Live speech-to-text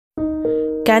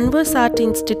Cyanvas Art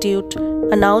Institute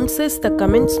announces the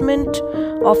commencement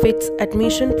of its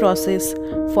admission process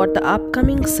for the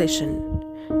upcoming session.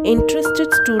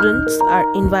 Interested students are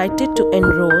invited to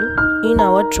enroll in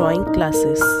our drawing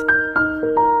classes.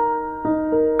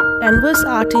 Cyanvas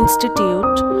Art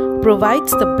Institute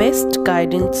provides the best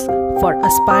guidance for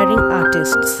aspiring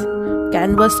artists.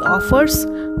 Cyanvas offers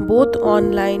both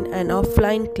online and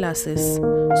offline classes,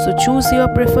 so choose your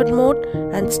preferred mode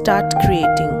and start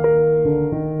creating.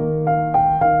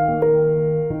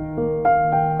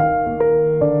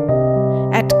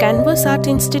 At Cyanvas Art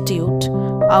Institute,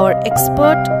 our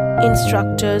expert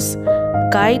instructors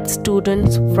guide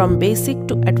students from basic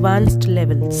to advanced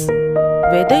levels.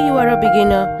 Whether you are a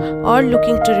beginner or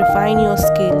looking to refine your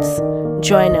skills,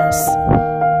 join us.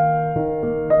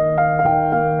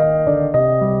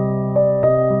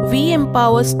 We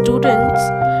empower students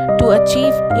to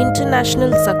achieve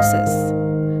international success.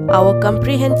 Our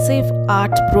comprehensive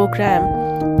art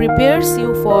program prepares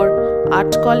you for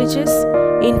art colleges,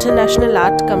 international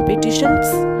art competitions,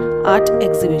 art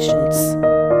exhibitions.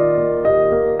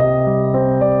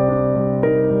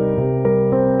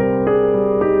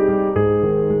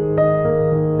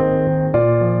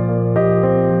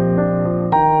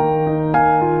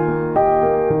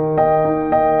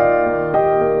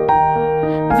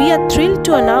 We are thrilled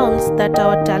to announce that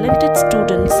our talented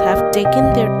students have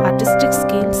taken their artistic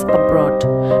skills abroad.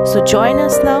 So join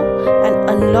us now and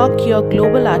unlock your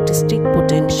global artistic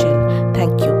potential.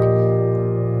 Thank you.